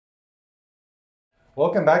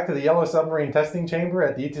Welcome back to the Yellow Submarine Testing Chamber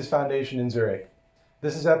at the ITIS Foundation in Zurich.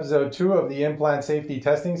 This is episode 2 of the Implant Safety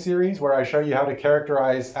Testing Series, where I show you how to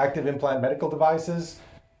characterize active implant medical devices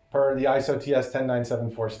per the ISO TS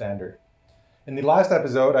 10974 standard. In the last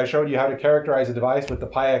episode, I showed you how to characterize a device with the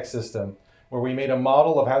PIX system, where we made a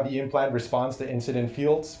model of how the implant responds to incident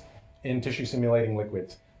fields in tissue simulating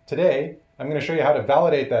liquids. Today, I'm going to show you how to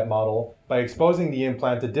validate that model by exposing the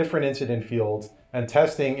implant to different incident fields and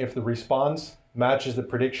testing if the response matches the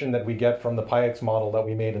prediction that we get from the PIX model that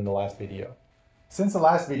we made in the last video. Since the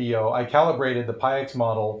last video, I calibrated the PIX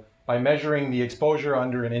model by measuring the exposure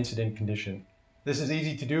under an incident condition. This is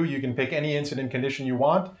easy to do. You can pick any incident condition you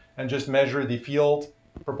want and just measure the field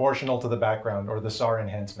proportional to the background, or the SAR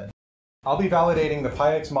enhancement. I'll be validating the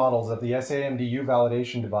PIX models of the SAMDU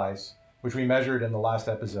validation device, which we measured in the last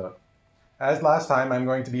episode. As last time, I'm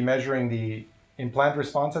going to be measuring the implant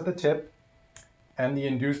response at the tip and the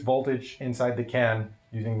induced voltage inside the can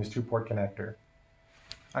using this 2-port connector.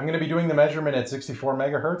 I'm going to be doing the measurement at 64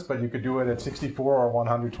 megahertz, but you could do it at 64 or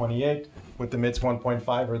 128 with the MITS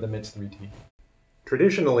 1.5 or the MITS 3T.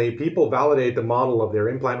 Traditionally, people validate the model of their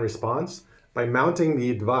implant response by mounting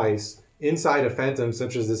the device inside a phantom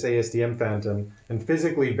such as this ASTM phantom and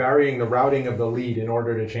physically varying the routing of the lead in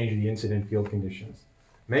order to change the incident field conditions.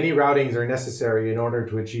 Many routings are necessary in order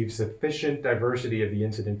to achieve sufficient diversity of the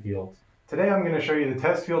incident fields. Today I'm going to show you the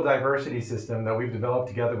test field diversity system that we've developed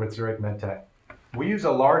together with Zurich MedTech. We use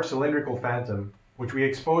a large cylindrical phantom, which we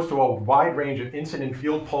expose to a wide range of incident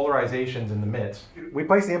field polarizations in the MITS. We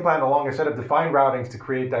place the implant along a set of defined routings to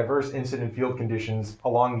create diverse incident field conditions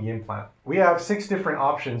along the implant. We have 6 different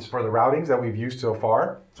options for the routings that we've used so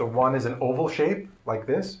far. So one is an oval shape, like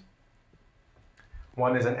this.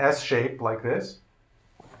 One is an S shape, like this.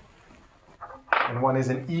 And one is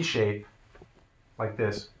an E shape, like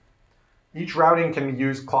this. Each routing can be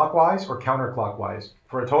used clockwise or counterclockwise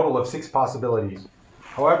for a total of 6 possibilities.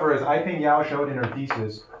 However, as Aiping Yao showed in her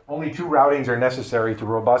thesis, only 2 routings are necessary to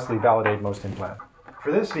robustly validate most implants.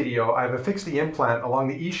 For this video, I have affixed the implant along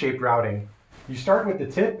the E-shaped routing. You start with the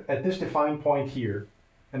tip at this defined point here,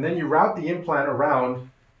 and then you route the implant around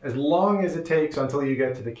as long as it takes until you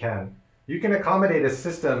get to the can. You can accommodate a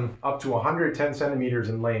system up to 110 centimeters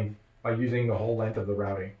in length by using the whole length of the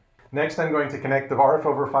routing. Next, I'm going to connect the RF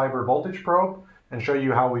over fiber voltage probe and show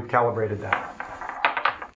you how we've calibrated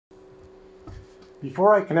that.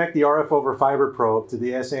 Before I connect the RF over fiber probe to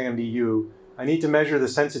the SAMDU, I need to measure the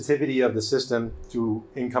sensitivity of the system to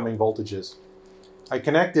incoming voltages. I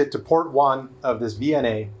connect it to port 1 of this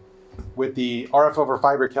VNA with the RF over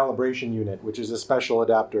fiber calibration unit, which is a special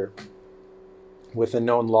adapter with a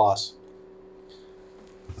known loss.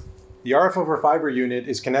 The RF over fiber unit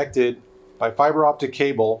is connected by fiber optic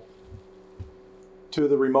cable to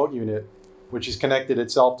the remote unit, which is connected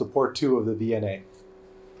itself to port 2 of the VNA.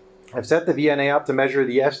 I've set the VNA up to measure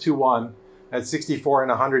the S21 at 64 and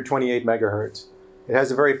 128 megahertz. It has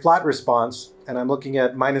a very flat response, and I'm looking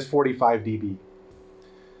at minus 45 dB.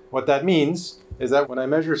 What that means is that when I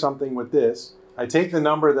measure something with this, I take the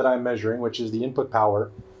number that I'm measuring, which is the input power,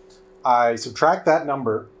 I subtract that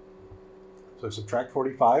number, so I subtract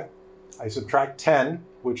 45, I subtract 10,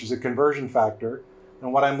 which is a conversion factor,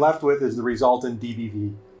 and what I'm left with is the resultant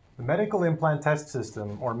dBV. The Medical Implant Test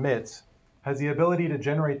System, or MITS, has the ability to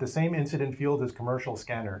generate the same incident field as commercial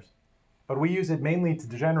scanners, but we use it mainly to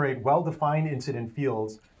generate well-defined incident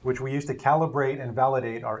fields, which we use to calibrate and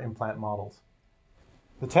validate our implant models.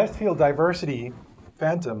 The test field diversity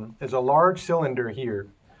phantom is a large cylinder here,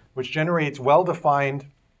 which generates well-defined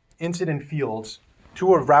incident fields,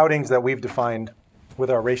 2 of routings that we've defined with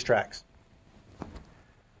our racetracks.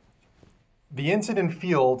 The incident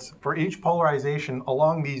fields for each polarization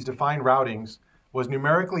along these defined routings was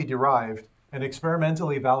numerically derived and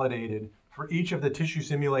experimentally validated for each of the tissue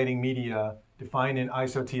simulating media defined in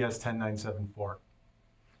ISO TS 10974.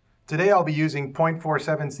 Today I'll be using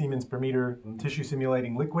 0.47 Siemens per meter tissue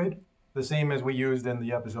simulating liquid, the same as we used in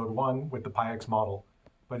the episode 1 with the PIX model,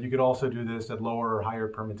 but you could also do this at lower or higher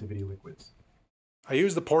permittivity liquids. I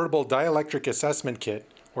use the portable dielectric assessment kit,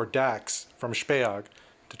 or DAX, from Speag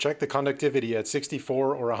to check the conductivity at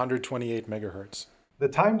 64 or 128 megahertz. The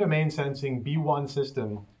TimeDomain Sentencing B1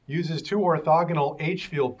 system uses 2 orthogonal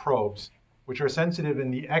H-field probes, which are sensitive in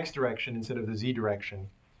the X direction instead of the Z direction,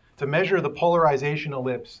 to measure the polarization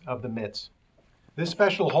ellipse of the MITS. This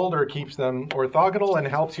special holder keeps them orthogonal and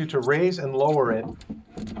helps you to raise and lower it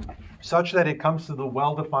such that it comes to the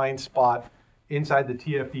well-defined spot inside the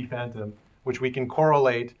TFD phantom, which we can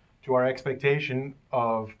correlate to our expectation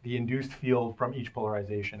of the induced field from each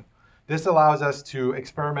polarization. This allows us to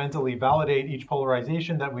experimentally validate each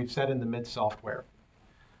polarization that we've set in the MITS software.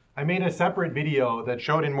 I made a separate video that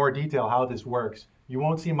showed in more detail how this works. You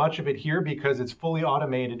won't see much of it here because it's fully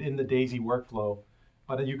automated in the DAISY workflow.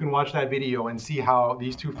 But you can watch that video and see how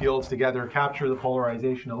these two fields together capture the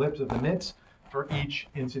polarization ellipse of the MITs for each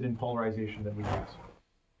incident polarization that we use.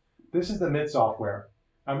 This is the MIT software.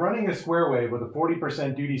 I'm running a square wave with a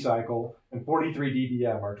 40% duty cycle and 43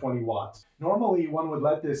 dBm, or 20 watts. Normally, one would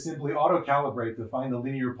let this simply auto-calibrate to find the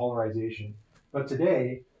linear polarization. But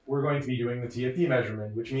today, we're going to be doing the TFT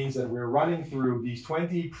measurement, which means that we're running through these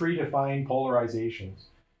 20 predefined polarizations.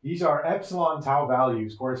 These are epsilon tau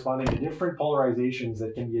values corresponding to different polarizations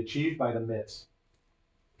that can be achieved by the MITs.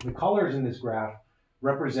 The colors in this graph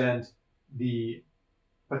represent the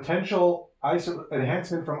potential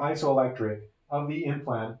enhancement from isoelectric of the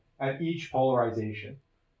implant at each polarization.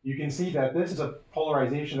 You can see that this is a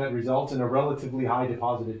polarization that results in a relatively high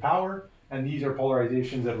deposited power, and these are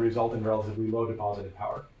polarizations that result in relatively low deposited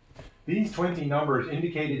power. These 20 numbers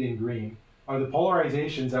indicated in green are the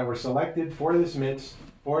polarizations that were selected for this MITS,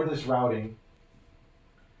 for this routing,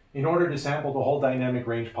 in order to sample the whole dynamic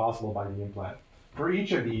range possible by the implant. For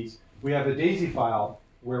each of these, we have a DAISY file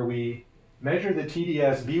where we measure the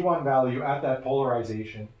TDS B1 value at that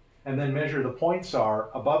polarization, and then measure the point SAR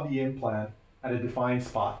above the implant at a defined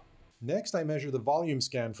spot. Next, I measure the volume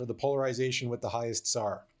scan for the polarization with the highest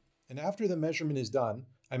SAR. And after the measurement is done,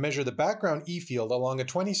 I measure the background E field along a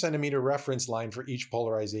 20 centimeter reference line for each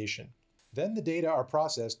polarization. Then the data are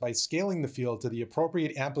processed by scaling the field to the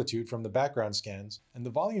appropriate amplitude from the background scans, and the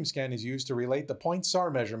volume scan is used to relate the point SAR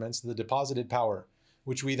measurements to the deposited power,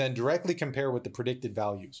 which we then directly compare with the predicted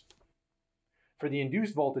values. For the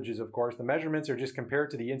induced voltages, of course, the measurements are just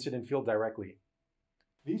compared to the incident field directly.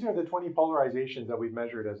 These are the 20 polarizations that we've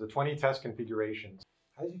measured as the 20 test configurations.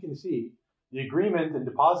 As you can see, the agreement in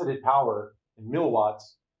deposited power in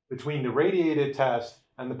milliwatts between the radiated test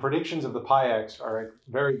and the predictions of the pi-x are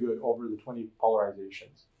very good over the 20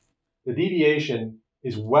 polarizations. The deviation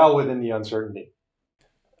is well within the uncertainty.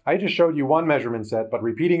 I just showed you one measurement set, but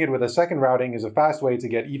repeating it with a second routing is a fast way to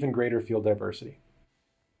get even greater field diversity.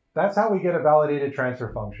 That's how we get a validated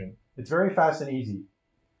transfer function. It's very fast and easy.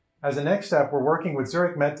 As a next step, we're working with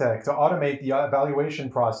Zurich MedTech to automate the evaluation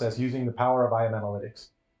process using the power of IM analytics.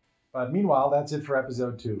 But meanwhile, that's it for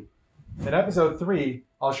episode 2. In episode 3,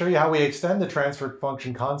 I'll show you how we extend the transfer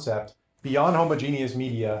function concept beyond homogeneous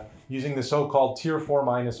media using the so-called tier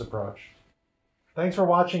 4- approach. Thanks for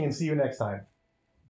watching and see you next time.